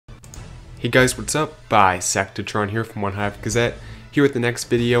Hey guys, what's up? Bisectatron here from OneHive Gazette, here with the next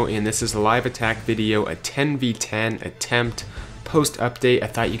video, and this is a live attack video, a 10v10 attempt post-update. I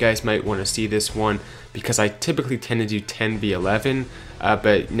thought you guys might want to see this one because I typically tend to do 10v11,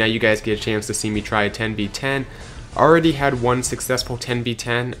 but now you guys get a chance to see me try a 10v10. Already had one successful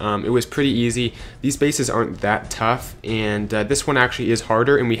 10v10. It was pretty easy. These bases aren't that tough, and this one actually is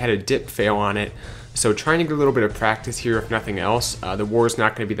harder, and we had a dip fail on it. So trying to get a little bit of practice here, if nothing else. The war is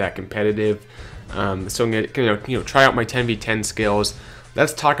not going to be that competitive, so I'm going to try out my 10v10 skills.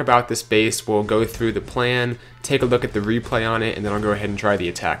 Let's talk about this base. We'll go through the plan, take a look at the replay on it, and then I'll go ahead and try the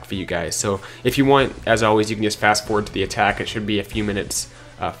attack for you guys. So if you want, as always, you can just fast forward to the attack. It should be a few minutes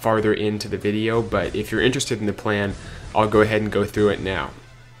farther into the video, but if you're interested in the plan, I'll go ahead and go through it now.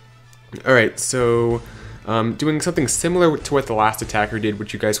 Alright, so doing something similar to what the last attacker did,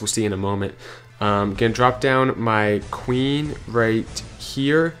 which you guys will see in a moment. I'm going to drop down my queen right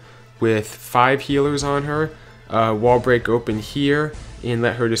here with 5 healers on her, wall break open here, and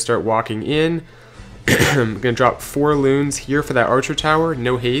let her just start walking in. I'm going to drop 4 loons here for that archer tower,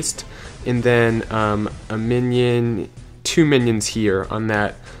 no haste, and then a minion, 2 minions here on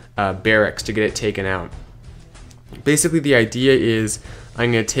that barracks to get it taken out. Basically the idea is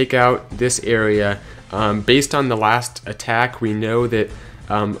I'm going to take out this area. Based on the last attack, we know that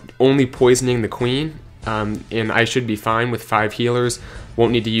only poisoning the queen, and I should be fine with 5 healers.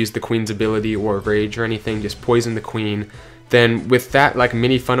 Won't need to use the queen's ability or rage or anything, just poison the queen. Then with that like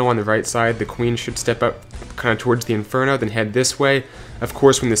mini funnel on the right side, the queen should step up kind of towards the inferno, then head this way. Of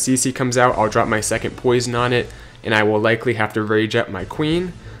course, when the CC comes out, I'll drop my second poison on it, and I will likely have to rage up my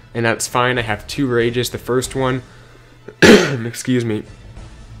queen, and that's fine. I have 2 rages. The first one, excuse me,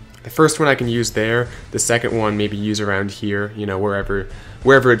 the first one I can use there, the second one maybe use around here, you know, wherever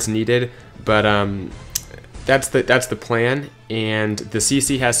it's needed. But that's the plan, and the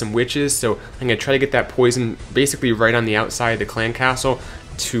CC has some witches, so I'm going to try to get that poison basically right on the outside of the clan castle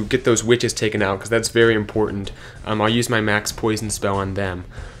to get those witches taken out, because that's very important. I'll use my max poison spell on them.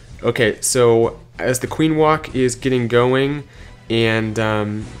 Okay, so as the queen walk is getting going, and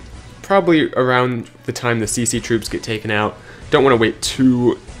probably around the time the CC troops get taken out, don't want to wait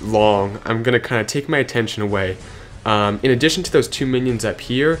too long, I'm going to kind of take my attention away. In addition to those 2 minions up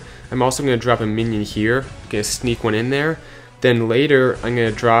here, I'm also going to drop a minion here, going to sneak one in there. Then later, I'm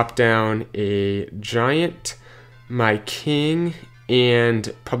going to drop down a giant, my king,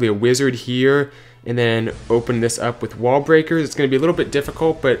 and probably a wizard here, and then open this up with wall breakers. It's going to be a little bit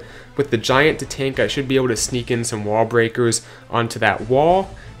difficult, but with the giant to tank, I should be able to sneak in some wall breakers onto that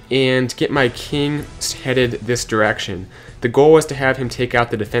wall and get my king headed this direction. The goal was to have him take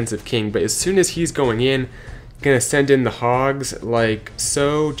out the defensive king, but as soon as he's going in, gonna send in the hogs like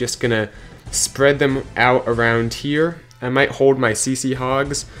so, just gonna spread them out around here. I might hold my CC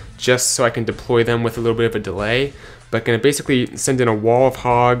hogs just so I can deploy them with a little bit of a delay, but gonna basically send in a wall of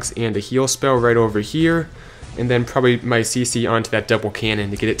hogs and a heal spell right over here, and then probably my CC onto that double cannon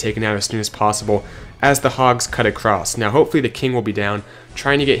to get it taken out as soon as possible as the hogs cut across. Now hopefully the king will be down,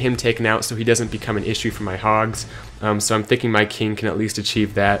 trying to get him taken out so he doesn't become an issue for my hogs. So I'm thinking my king can at least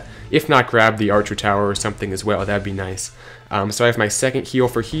achieve that, if not grab the archer tower or something as well. That'd be nice. So I have my second heal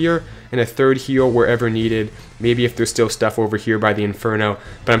for here, and a third heal wherever needed, maybe if there's still stuff over here by the inferno,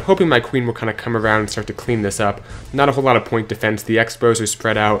 but I'm hoping my queen will kind of come around and start to clean this up. Not a whole lot of point defense, the expos are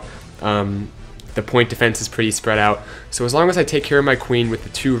spread out, the point defense is pretty spread out, so as long as I take care of my queen with the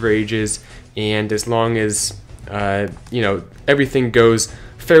 2 rages, and as long as you know, everything goes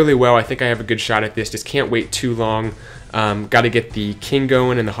fairly well, I think I have a good shot at this. Just can't wait too long. Got to get the king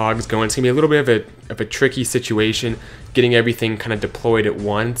going and the hogs going. It's gonna be a little bit of a tricky situation, getting everything kind of deployed at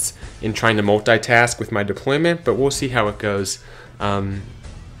once and trying to multitask with my deployment, but we'll see how it goes.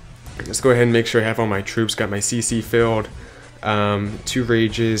 Let's go ahead and make sure I have all my troops. Got my CC filled, 2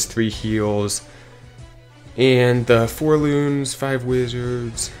 rages, 3 heals, and 4 loons, 5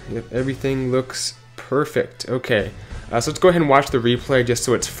 wizards. Yep, everything looks perfect. Okay, so let's go ahead and watch the replay just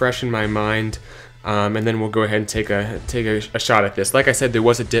so it's fresh in my mind, and then we'll go ahead and take a shot at this. Like I said, there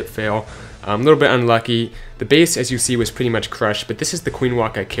was a dip fail, a little bit unlucky. The base, as you see, was pretty much crushed, but this is the queen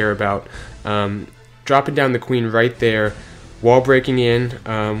walk I care about. Dropping down the queen right there, wall breaking in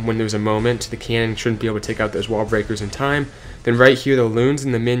when there's a moment. The cannon shouldn't be able to take out those wall breakers in time. Then right here, the loons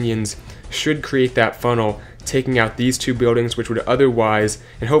and the minions should create that funnel, taking out these 2 buildings, which would otherwise,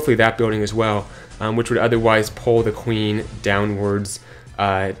 and hopefully that building as well, which would otherwise pull the queen downwards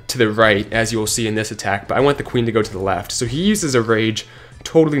to the right, as you'll see in this attack. But I want the queen to go to the left. So he uses a rage,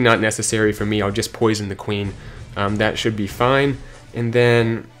 totally not necessary for me. I'll just poison the queen. That should be fine. And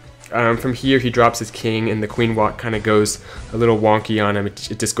then From here, he drops his king, and the queen walk kind of goes a little wonky on him. It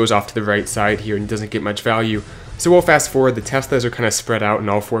just goes off to the right side here and doesn't get much value. So we'll fast forward. The Teslas are kind of spread out in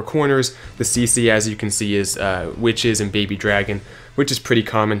all four corners. The CC, as you can see, is witches and baby dragon, which is pretty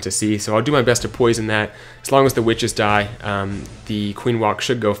common to see. So I'll do my best to poison that. As long as the witches die, the queen walk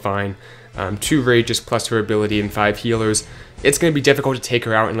should go fine. 2 rages plus her ability and 5 healers. It's going to be difficult to take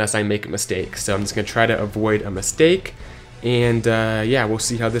her out unless I make a mistake. So I'm just going to try to avoid a mistake. And yeah, we'll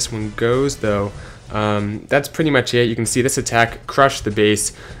see how this one goes though. That's pretty much it. You can see this attack crushed the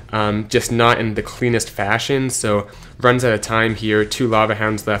base, just not in the cleanest fashion. So runs out of time here. 2 lava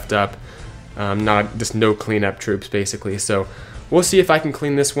hounds left up. Just no cleanup troops basically. So we'll see if I can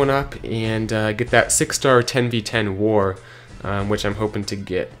clean this one up and get that 6-star 10v10 war, which I'm hoping to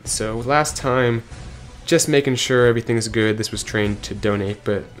get. So last time, just making sure everything's good. This was trained to donate,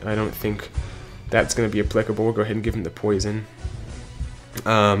 but I don't think that's going to be applicable. We'll go ahead and give him the poison.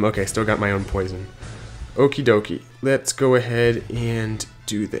 Okay, still got my own poison. Okie dokie. Let's go ahead and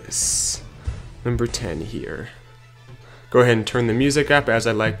do this. Number 10 here. Go ahead and turn the music up, as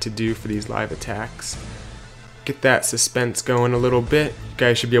I like to do for these live attacks. Get that suspense going a little bit. You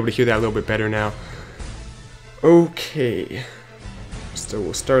guys should be able to hear that a little bit better now. Okay. So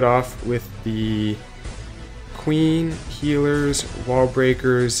we'll start off with the queen, healers, wall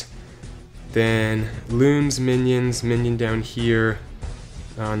breakers, then loons, minions, minion down here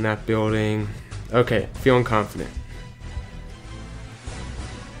on that building. Okay, feeling confident.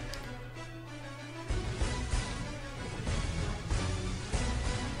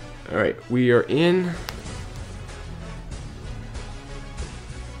 Alright, we are in.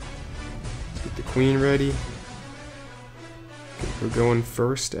 Let's get the queen ready. We're going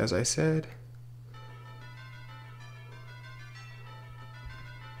first, as I said.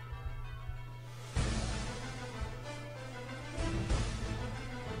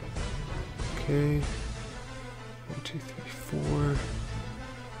 Okay. 1, 2, 3, 4.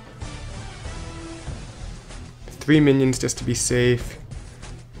 3 minions just to be safe.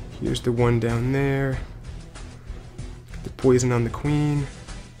 Here's the one down there. Get the poison on the queen.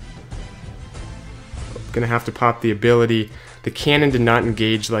 Gonna have to pop the ability. The cannon did not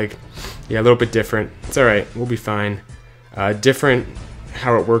engage, like, yeah, a little bit different. It's alright, we'll be fine. Different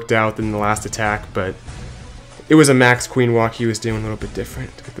how it worked out than the last attack, but it was a max queen walk he was doing, a little bit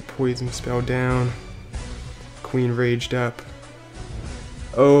different. Get the poison spell down. Queen raged up.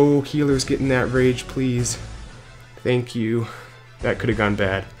 Oh, healer's getting that rage, please. Thank you. That could have gone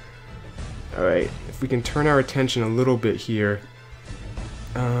bad. Alright, if we can turn our attention a little bit here.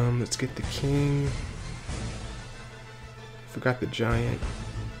 Let's get the king. Forgot the giant.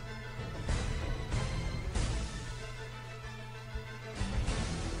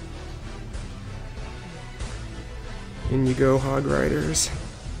 In you go, hog riders.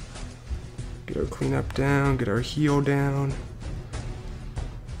 Get our cleanup down, get our heal down.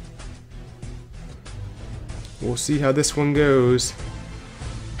 We'll see how this one goes.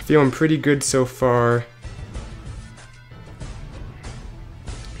 Feeling pretty good so far.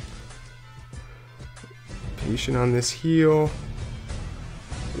 Patient on this heal.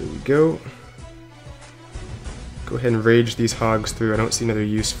 There we go. Go ahead and rage these hogs through. I don't see another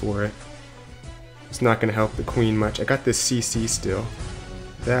use for it. It's not going to help the queen much. I got this CC still.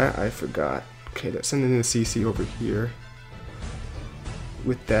 That I forgot. Okay, let's send in the CC over here.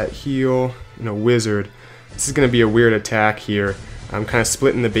 With that heal and a wizard. This is going to be a weird attack here. I'm kind of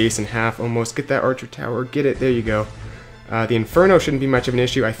splitting the base in half almost. Get that archer tower. Get it. There you go. The inferno shouldn't be much of an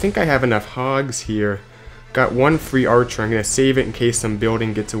issue. I think I have enough hogs here. Got 1 free archer. I'm going to save it in case some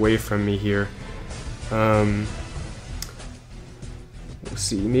building gets away from me here. We'll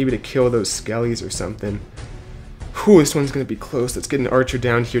see. Maybe to kill those skellies or something. Whew, this one's going to be close. Let's get an archer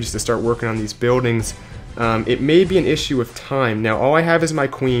down here just to start working on these buildings. It may be an issue of time. Now, all I have is my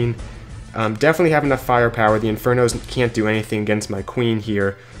queen. Definitely have enough firepower. The infernos can't do anything against my queen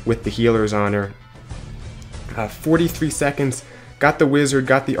here with the healers on her. 43 seconds. Got the wizard,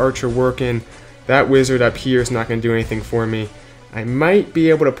 got the archer working. That wizard up here is not going to do anything for me. I might be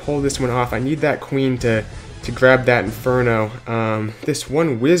able to pull this one off. I need that queen to grab that inferno. This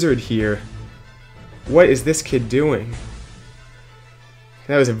one wizard here. What is this kid doing?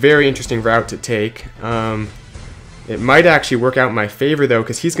 That was a very interesting route to take. It might actually work out in my favor though,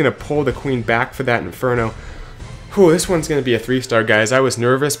 because he's going to pull the queen back for that inferno. Whew, this one's going to be a 3-star, guys. I was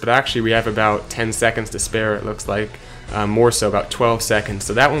nervous, but actually we have about 10 seconds to spare, it looks like. More so, about 12 seconds.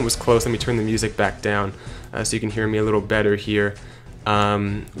 So that one was close. Let me turn the music back down so you can hear me a little better here.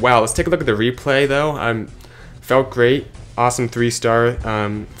 Wow, let's take a look at the replay though. Felt great. Awesome 3-star.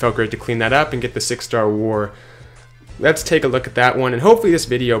 Felt great to clean that up and get the 6-star war. let's take a look at that one. And hopefully this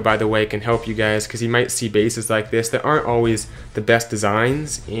video, by the way, can help you guys, because you might see bases like this that aren't always the best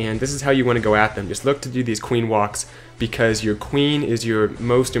designs, and this is how you want to go at them. Just look to do these queen walks, because your queen is your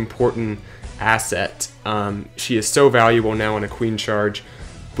most important asset. She is so valuable now on a queen charge,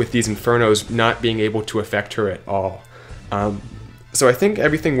 with these infernos not being able to affect her at all. So I think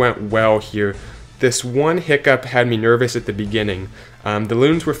everything went well here. This one hiccup had me nervous at the beginning. The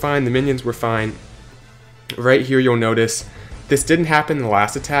loons were fine, the minions were fine. Right here you'll notice this didn't happen in the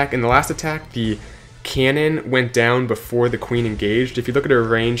last attack. In the last attack, the cannon went down before the queen engaged. If you look at her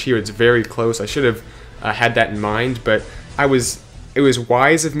range here, it's very close. I should have had that in mind, but it was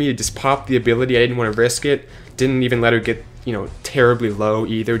wise of me to just pop the ability. I didn't want to risk it. Didn't even let her get, you know, terribly low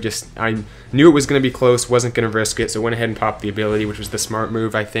either. Just, I knew it was going to be close, wasn't going to risk it, so went ahead and popped the ability, which was the smart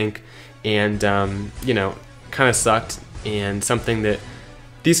move, I think. And, you know, kind of sucked, and something that,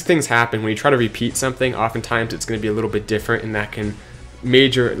 these things happen when you try to repeat something. Oftentimes it's going to be a little bit different, and that can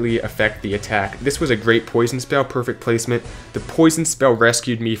majorly affect the attack. This was a great poison spell, perfect placement. The poison spell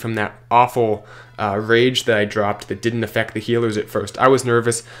rescued me from that awful rage that I dropped that didn't affect the healers at first. I was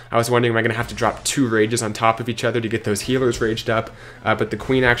nervous. I was wondering, am I going to have to drop 2 rages on top of each other to get those healers raged up? But the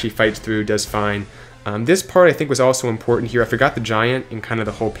queen actually fights through, does fine. This part I think was also important here. I forgot the giant and kind of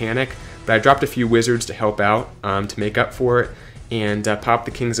the whole panic, but I dropped a few wizards to help out, to make up for it, and popped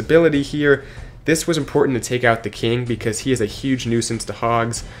the king's ability here. This was important to take out the king because he is a huge nuisance to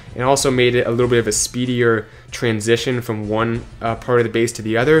hogs, and also made it a little bit of a speedier transition from one part of the base to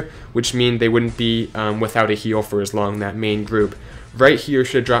the other, which means they wouldn't be without a heal for as long, that main group. Right here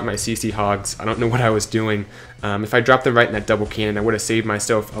should have dropped my CC hogs. I don't know what I was doing. If I dropped them right in that double cannon, I would have saved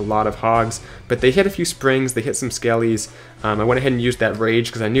myself a lot of hogs, but they hit a few springs, they hit some skellies. I went ahead and used that rage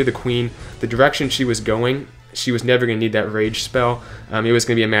because I knew the queen, the direction she was going, she was never going to need that rage spell. It was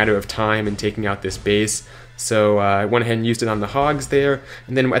going to be a matter of time and taking out this base. So I went ahead and used it on the hogs there.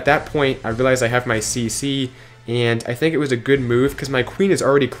 And then at that point, I realized I have my CC, and I think it was a good move because my queen is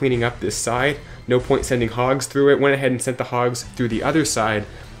already cleaning up this side. No point sending hogs through it. Went ahead and sent the hogs through the other side,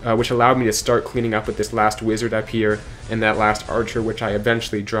 which allowed me to start cleaning up with this last wizard up here and that last archer, which I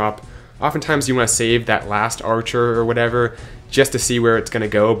eventually drop. Oftentimes you want to save that last archer or whatever just to see where it's going to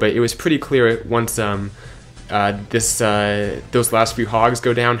go, but it was pretty clear once those last few hogs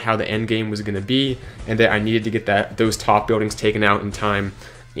go down how the end game was going to be, and that I needed to get those top buildings taken out in time.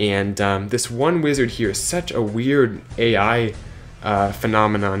 And this one wizard here is such a weird AI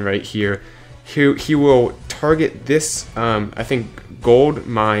phenomenon right here. He will target this, I think, gold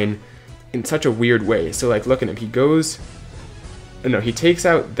mine in such a weird way. So like, look at him. He goes, no, he takes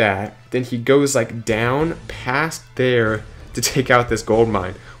out that, then he goes like down past there to take out this gold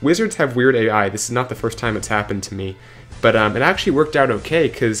mine. Wizards have weird AI. This is not the first time it's happened to me, but it actually worked out okay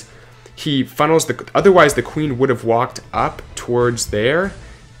because he funnels otherwise the queen would have walked up towards there,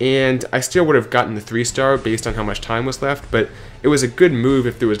 and I still would have gotten the 3-star based on how much time was left, but it was a good move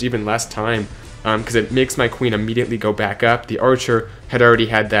if there was even less time, because it makes my queen immediately go back up. The archer had already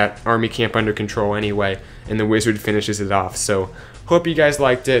had that army camp under control anyway, and the wizard finishes it off. So hope you guys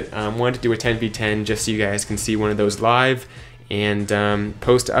liked it. Wanted to do a 10v10 just so you guys can see one of those live. And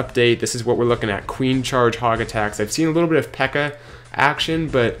post update, this is what we're looking at. Queen charge hog attacks. I've seen a little bit of P.E.K.K.A action,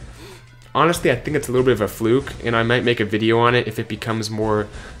 but honestly I think it's a little bit of a fluke, and I might make a video on it if it becomes more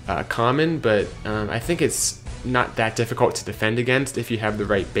common, but I think it's not that difficult to defend against if you have the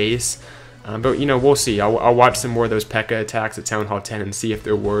right base. But you know, we'll see. I'll watch some more of those P.E.K.K.A attacks at Town Hall 10 and see if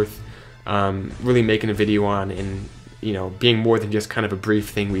they're worth really making a video on, and you know, being more than just kind of a brief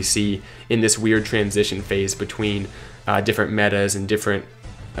thing we see in this weird transition phase between different metas and different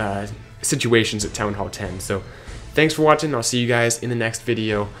situations at Town Hall 10. So thanks for watching. I'll see you guys in the next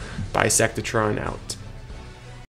video. Bisectatron out.